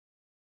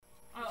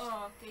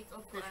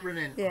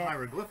written in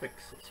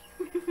hieroglyphics.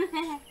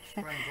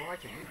 Strange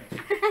writing, isn't it?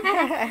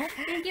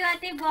 Thank you,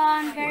 Ate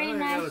Bon. Very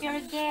nice your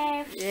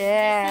gift.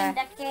 Yeah. And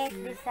the cake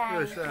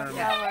design.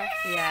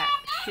 Yeah.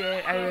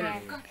 Sure, I will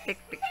take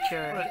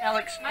picture. Well,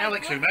 Alex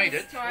who made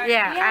it. Yeah,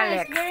 Yes,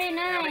 Alex. very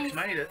nice. Alex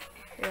made it.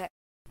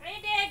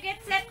 Ready, get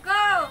set,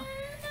 go.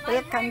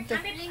 Welcome to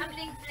Bling, bling,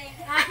 bling.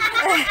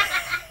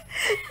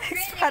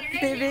 Expat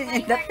Living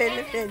in the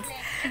Philippines.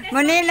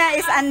 Monina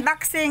is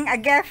unboxing a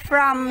gift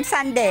from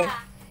Sunday.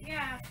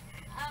 Yeah.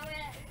 I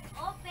will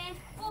open.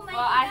 Oh my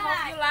Well, God. I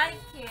hope you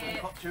like it.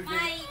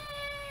 My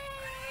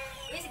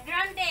is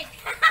grounded.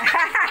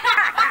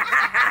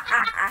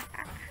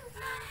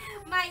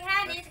 My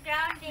hand is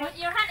grounded.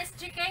 Your hand is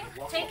chicken?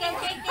 Chicken.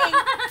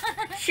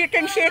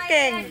 Shaking.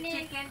 Chicken.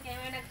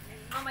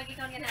 Oh my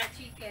God, na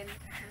chicken.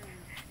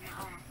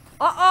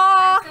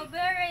 Oh.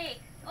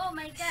 Strawberry. Oh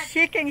my God.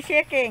 Shaking.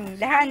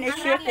 The hand is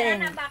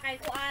shaking.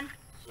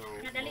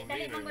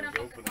 Nadali-dali man ko na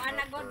pagkuhaan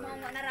na God mo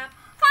na rap.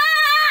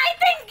 Hi!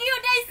 Thank you,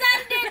 Day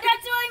Sunday.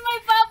 That's why my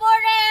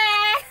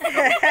favorite.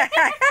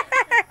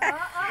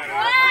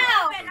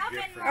 Wow!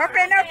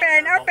 Open.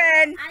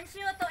 And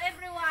show to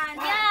everyone.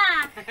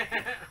 Yeah.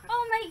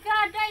 Oh my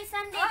God, Day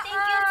Sunday.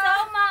 Thank you so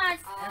much.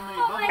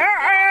 Oh my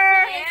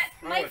God.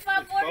 My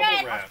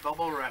favorite.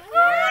 Bubble wrap.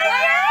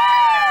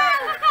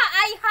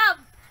 I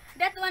have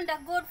that one, the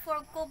good for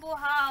Kubo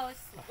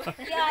house.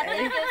 Yeah,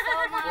 thank you so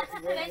much,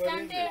 Day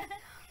Sunday.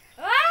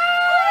 Wow!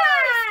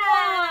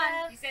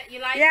 You said you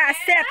like Yeah, it?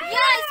 set.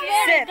 Yes,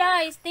 very Sit.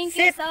 nice. Thank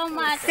you so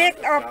much. Set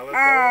of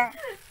a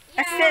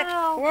set.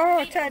 Wow,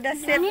 the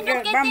set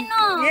Nindot good. kiti,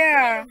 no?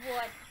 Yeah.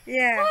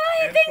 Yeah.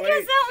 Ay, thank you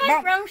so much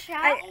Bam- from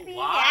Shopee.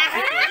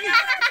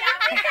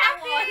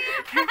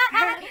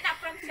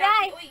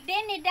 Dai,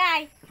 Denny,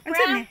 Dai.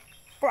 Unsa ni?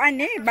 Kuan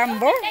ni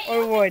bamboo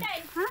or wood?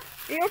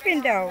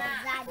 I-open daw.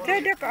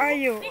 Tada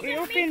kaayo.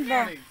 I-open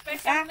ba?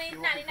 Special made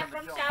na rin na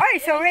from shop. Ay,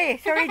 sorry,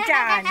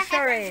 Jan.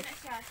 Sorry.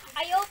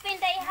 I open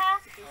Dai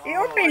ha.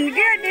 I-open.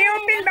 Good,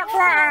 i-open ba ko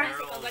ah?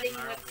 Pagaling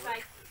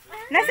website.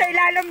 Nasa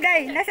ilalom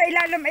day. Nasa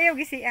ilalom ayaw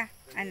gisi ah.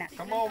 Anak.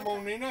 Come on,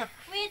 Monina.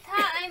 Wait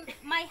ha,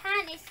 my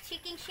hand is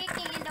shaking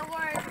in the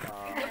world.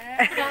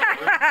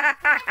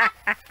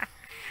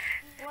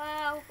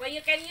 Wow. Well,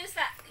 you can use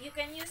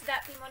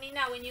that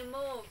Monina when you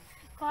move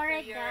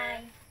Correct, your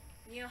Dai.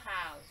 new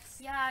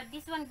house. Yeah,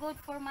 this one good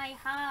for my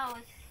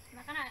house.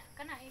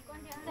 Kana ikon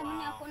dia. Sa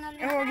muna ako na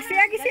lang. Oh, gisi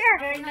ah.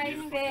 Very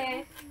nice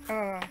day.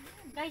 Oh.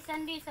 Guys,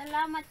 Sandy,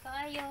 salamat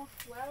kaayo.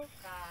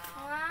 Welcome.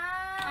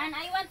 Wow. And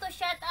I want to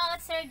shout out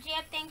Sir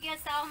Jeff. Thank you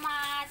so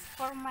much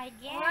for my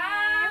gift.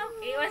 Wow.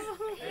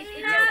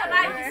 It just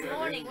arrived this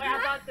morning. We're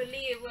about to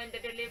leave when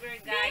the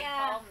delivery guy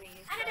called me.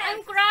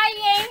 I'm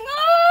crying.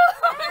 Oh!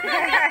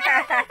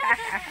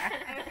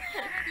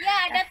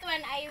 Yeah, that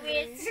one I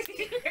wish.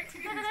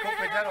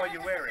 What that are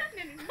you wearing?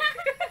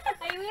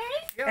 I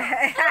wish.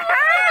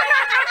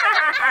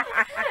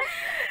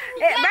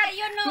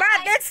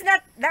 But it's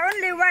not the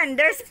only one.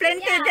 There's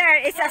plenty there.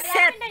 It's a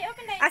set.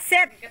 A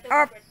set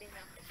of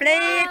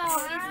plates.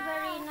 Wow, it's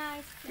very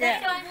nice.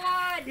 Yeah.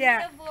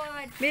 Yeah.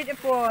 Wood. Made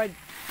of wood.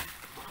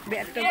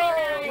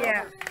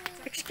 Yeah.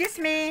 Excuse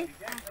me.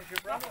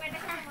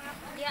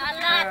 Yeah, a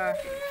lot.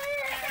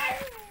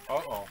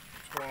 Uh-oh.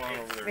 What's going on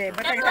over there? Wait,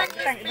 That one is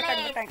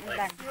batang.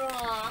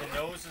 wrong. The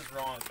nose is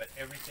wrong, but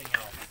everything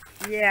else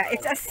is Yeah,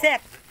 it's a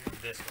set.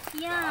 this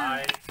one. Yeah. The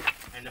eyes,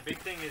 and the big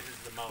thing is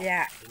the mouth.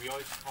 Yeah. We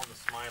always call them the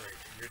smiler.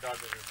 Your dog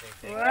does the same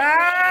thing.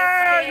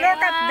 Wow,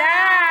 look at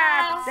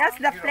that. That's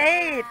the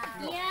plate.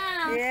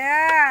 Yeah.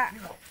 Yeah.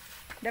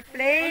 The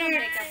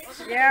plate.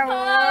 Yeah. Oh,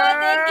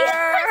 thank you.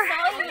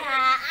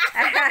 Wow.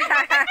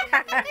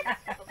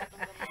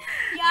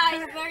 Yeah,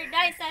 it's very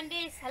nice,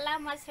 Sandy.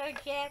 Salamat, Sir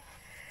Jeff.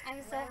 I'm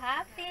so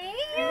happy.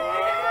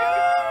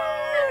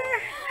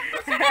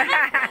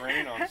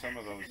 Rain on some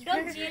of those.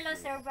 Don't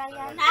jealous, Sir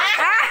Brian.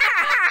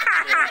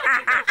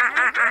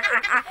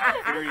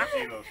 Very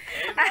kilos.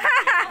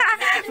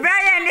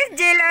 Brian is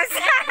jealous.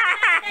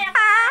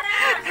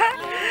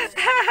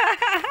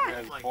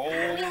 And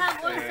bowls We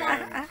have also.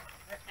 and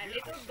A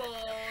little bowl.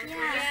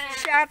 Yeah.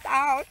 Shout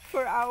out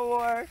for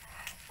our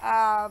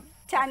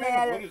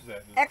channel, what is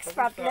that?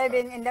 Expat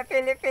Living in the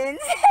Philippines.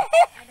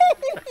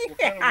 What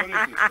kind of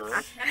wood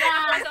is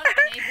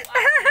this,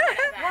 girl?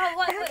 Wow,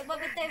 what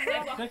would they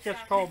I think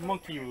that's called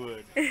monkey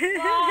wood.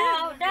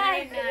 Wow,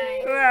 Dai.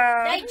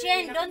 Wow. Dai,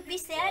 Jen, don't be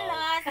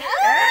jealous.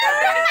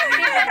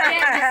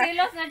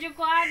 Silos na dyan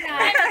ko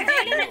ana.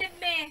 Jili na dyan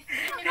me.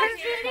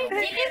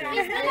 Jellyfish na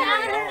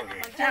lang.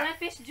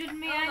 Jellyfish dyan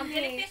me ani.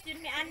 Jellyfish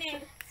dun ni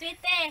Ane.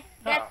 Sweetie,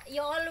 that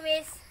you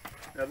always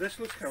Now this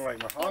looks kind of like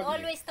mahogany.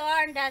 always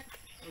turn that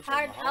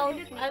hard out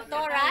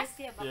Taurus.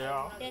 Yeah.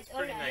 That's all.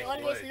 pretty nice You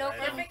always wood. look.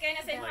 Perfect kayo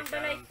na sa imong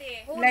balay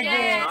te. Like Yes.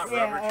 this. Not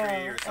rubber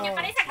tree or something.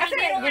 Kani sa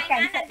kaldero we nga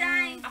can ana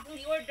dai. Ako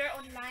i-order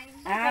online.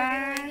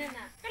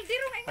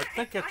 Kaldero nga. I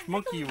think it's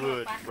monkey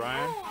wood,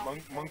 Brian.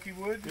 Monkey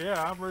wood? Yeah,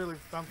 I'm Naku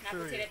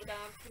sure. sila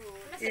butang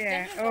fruit.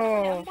 Yeah.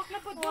 Oh.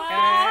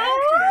 Wow.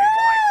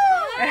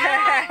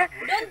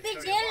 Don't be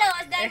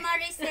jealous, Dai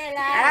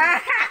Maricela.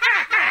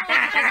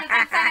 Kasi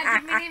kung sana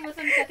dyan mo sa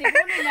I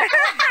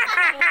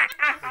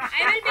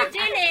will be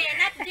Jilly,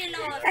 not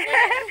Jilos.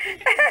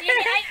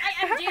 Jilly,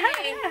 I'm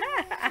Jilly.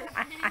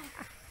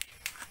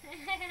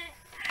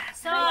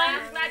 So, I'm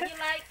glad you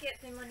like it,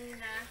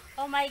 Monina.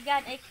 oh my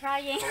God, I'm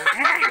crying. Dipping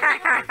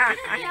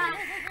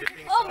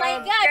Oh my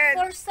sauce. God, Good.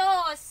 for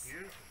sauce.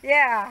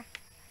 Yeah.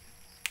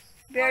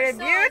 Very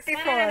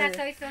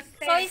beautiful.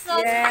 Soy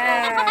sauce.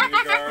 Yeah.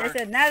 Vinegar.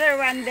 There's another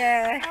one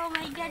there. Oh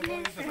my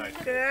goodness.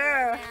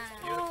 Too.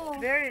 Oh,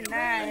 Very very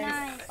nice.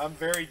 nice. I'm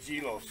very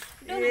gelos.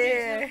 Yeah.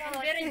 Very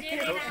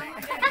jelly now.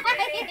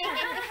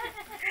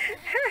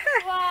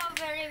 Wow,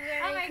 very,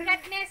 very. Oh my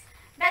goodness.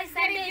 That's That's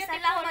very Sunday,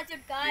 beautiful. salamat jud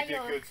You kayo.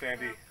 did good,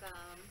 Sandy.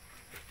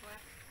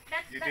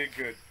 You did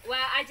good.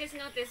 Well, I just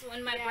noticed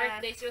on my Yeah.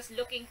 birthday, she was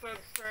looking for.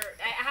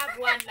 I have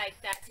one like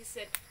that. She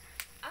said,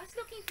 "I was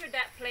looking for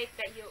that plate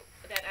that you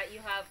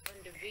have on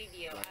the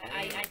video.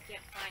 I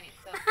can't find it,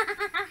 so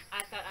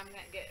I thought I'm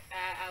gonna get.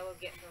 I will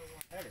get her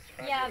one."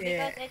 Yeah,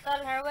 because I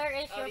told her, where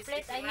is Oh, your this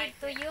plate? is I need right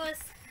to use.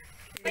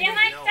 But you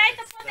might try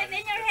to put it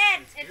in your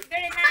head. It's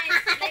very nice.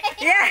 Like,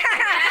 Yeah.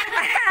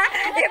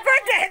 You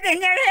put it in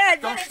your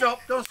head. Don't stop,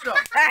 don't stop.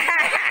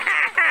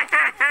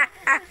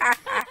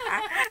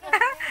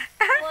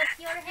 Put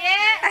your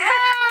head.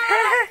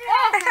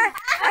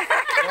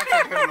 That's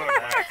a good look.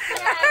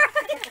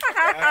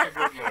 That's a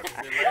good look.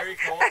 Is it Larry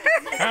Cole?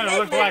 Kind of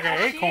looks like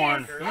an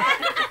acorn.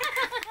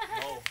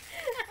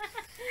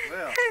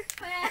 Well,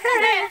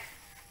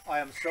 I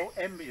am so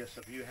envious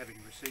of you having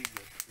received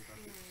this. Because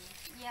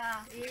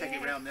Yeah. you take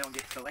it around now and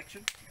get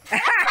collection.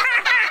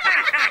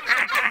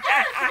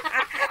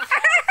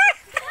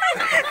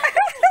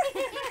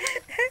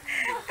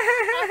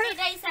 Happy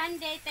day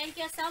Sunday. Thank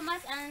you so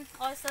much, and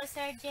also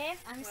Sir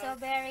Jeff. I'm so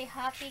very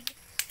happy.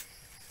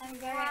 I'm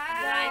very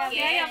like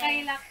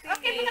it.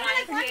 Okay, you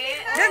like it.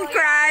 Don't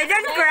cry,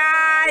 don't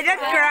cry,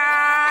 don't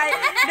cry,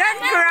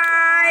 don't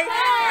cry.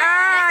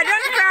 Ah,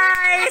 don't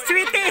cry.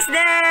 Sweetie is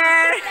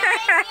there.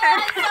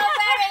 I'm so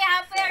very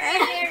happy.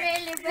 Really,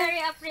 really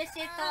very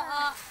appreciate to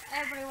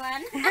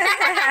everyone. Really,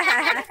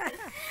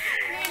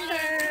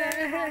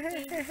 very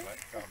happy.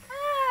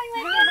 Oh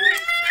my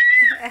goodness.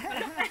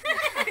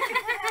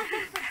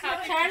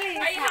 Charlie,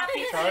 are you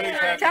happy? Charlie's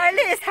happy.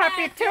 Charlie is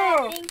happy too.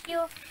 Thank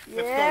you.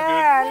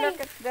 Yeah, look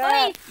at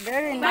that.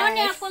 Very Mao ni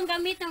nice. akong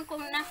gamiton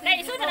kung na.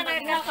 Iso na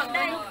lang na ako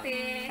dai. Oh,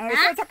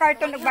 ito sa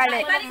karton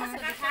nagbalik.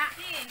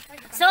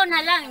 So na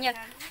lang nyag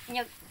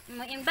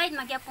mo invite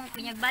magyapon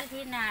ko nyag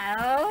balhin na.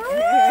 Oh.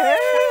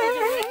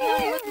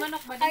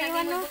 Manok ba? Ay,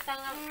 ano?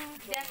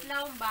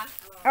 Deslaw ba?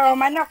 Oh,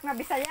 manok na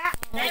Bisaya.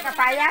 May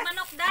kapayas.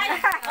 Manok dai.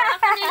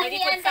 Ako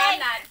nililian day.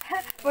 Salad.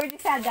 Pwede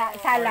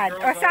salad.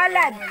 Oh,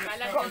 salad.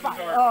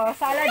 Oh,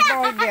 salad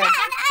burger.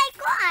 Ay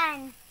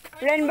kuan.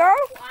 Rainbow?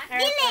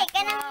 Dili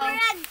kanang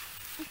murag.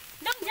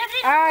 Dok jari.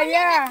 Ah,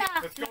 yeah.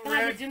 Let's go,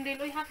 Red. Who's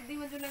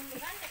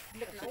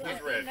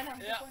red?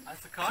 Yeah,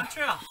 that's the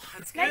contrail.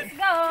 That's Let's good.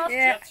 go.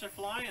 Yeah. Jets are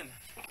flying.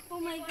 Oh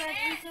my God,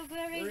 I'm so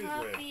very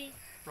happy.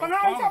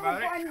 Pangaon sa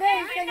about mo it. kuan day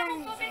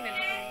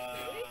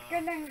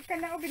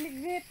kanang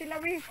ubilignit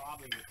tilawi.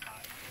 Probably with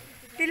time.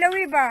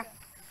 Tilawi ba?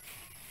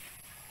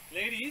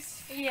 Ladies,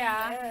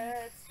 Yeah.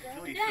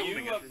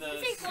 you of the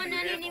Kasi kung ano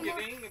gift ni mo.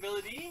 giving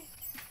ability.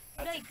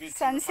 That's a good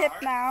Sunset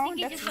superpower. now.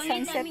 Sige, That's just the pangit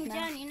sunset namin now.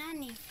 dyan,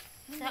 inani.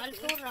 Sa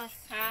Alturas.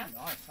 Ha?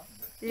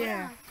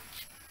 Yeah.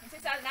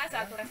 Nasa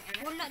aturas ka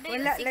na? Wala day.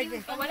 Wala Sige, lagi.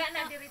 Oh, wala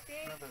na dirite.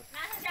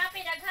 Nasa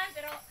Shopee daghan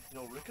pero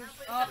Your Rickers?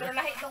 pero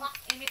lahi tong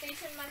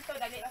invitation man to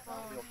dali ako.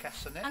 Your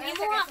castanet? Ang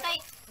imo nga kay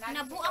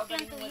nabuak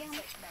lang to yan.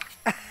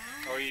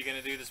 Oh, are you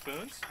gonna do the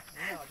spoons?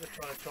 Yeah, I'm just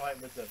trying to try it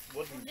with the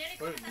wooden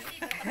spoon.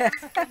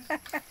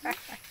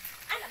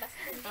 Ano ba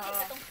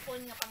sa tong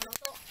phone nga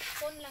pangluto?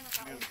 Phone lang nga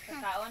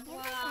kaon.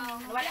 Wow.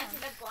 Wala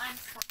sila kuan.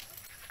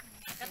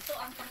 Kato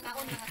ang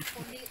pangkaon nga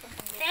phone dili tong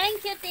pangluto. Thank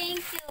you,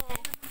 thank you.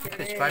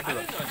 It's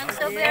fabulous. I'm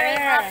so very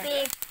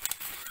happy.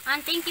 And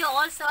thank you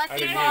also at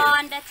didn't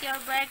Yvonne, that's your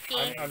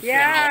birthday. I'm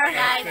Yeah.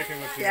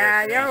 sticking with you.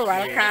 Yeah, you're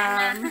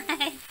welcome.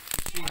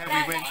 We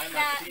went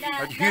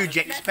a huge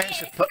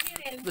expense to put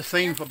the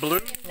theme for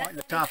blue, like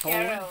the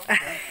tarpaulin.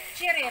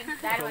 Cheryl.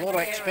 It's a lot of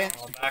expense.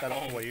 Back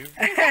home with you.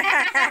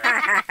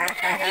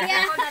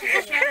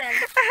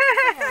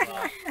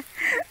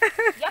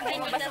 Yan may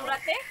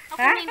basurate. Ako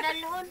na yung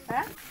dalhon.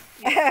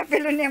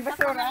 Pilo niya yung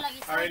basura.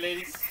 All right,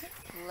 ladies.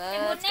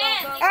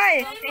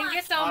 Ay! Thank you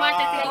so much.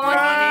 Oh,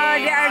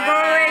 they are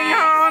going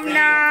home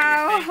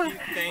now.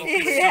 Thank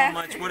you so Yeah.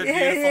 much. What a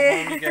beautiful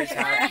home you guys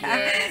have here.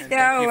 And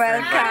You're thank you for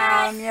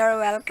welcome. You're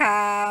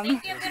welcome.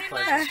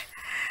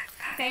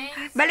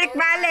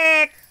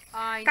 Balik-balik.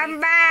 Come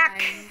back.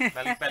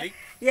 Balik-balik.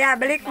 Yeah,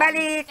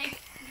 balik-balik.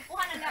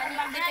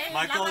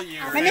 Michael,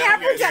 you're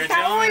Manihapon sa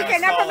taoy, kaya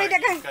na pa may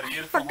dagang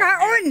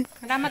pagkaon.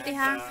 Salamat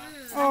iha.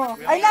 Oh,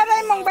 ay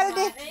naray mong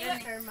balde.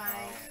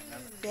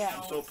 Yeah.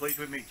 I'm so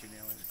pleased we meet you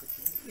now. It's good to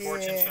meet you.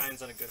 Fortune Yeah.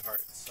 shines on a good heart,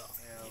 so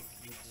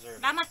you deserve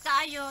it. Salamat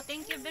kaayo.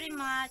 Thank you very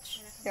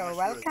much. You're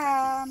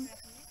welcome.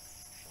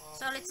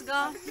 So let's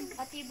go.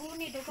 Ati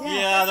Buni, dugo.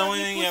 Yeah, the only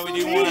thing, we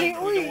do want to,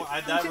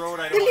 that road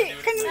I don't want to do it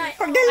tonight.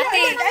 Pagdala.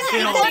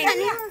 You know,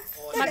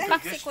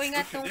 Magpaksi ko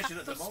nga itong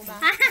cactus ba?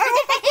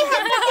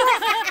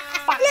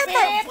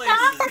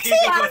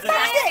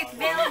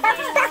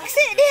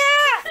 Paksi dia.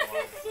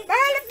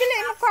 Bahalap dili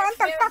mo ko ang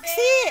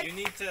pagpaksi. You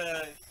need to,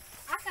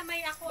 Asa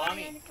may ako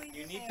Bonnie,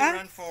 you need to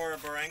run for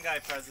barangay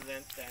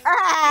president and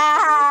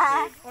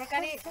or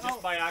kani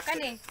just by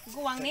accident.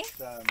 guwang ni?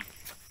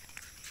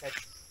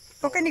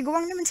 O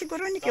kaniguwang naman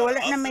siguro ni kay wala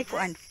na may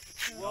kuan.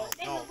 Well,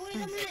 no.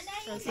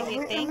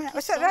 Sige, thank you.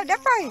 Usa ra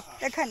dapay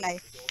daghan ay.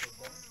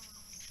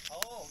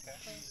 Oh, okay.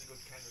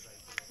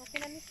 Okay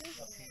na ni.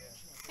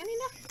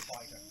 Kanina.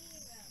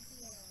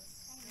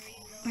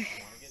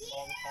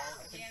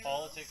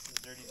 Politics is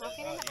dirty business.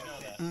 You know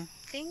that.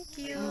 Thank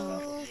you.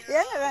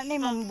 Yan ra ni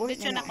mambuhi.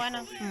 Dito na ko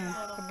ano.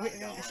 Kabuhi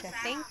na siya.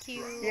 Thank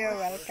you. You're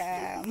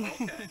welcome.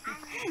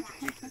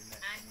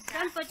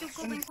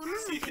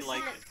 See if you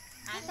like it.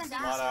 A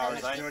lot of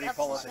hours. I already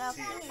politics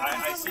here.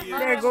 I see you.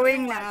 They're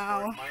going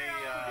now. My,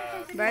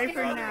 Bye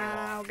for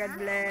now.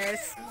 God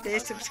bless.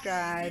 Please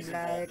subscribe,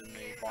 like,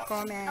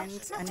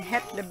 comments, and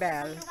hit the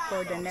bell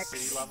for the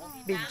next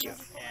video.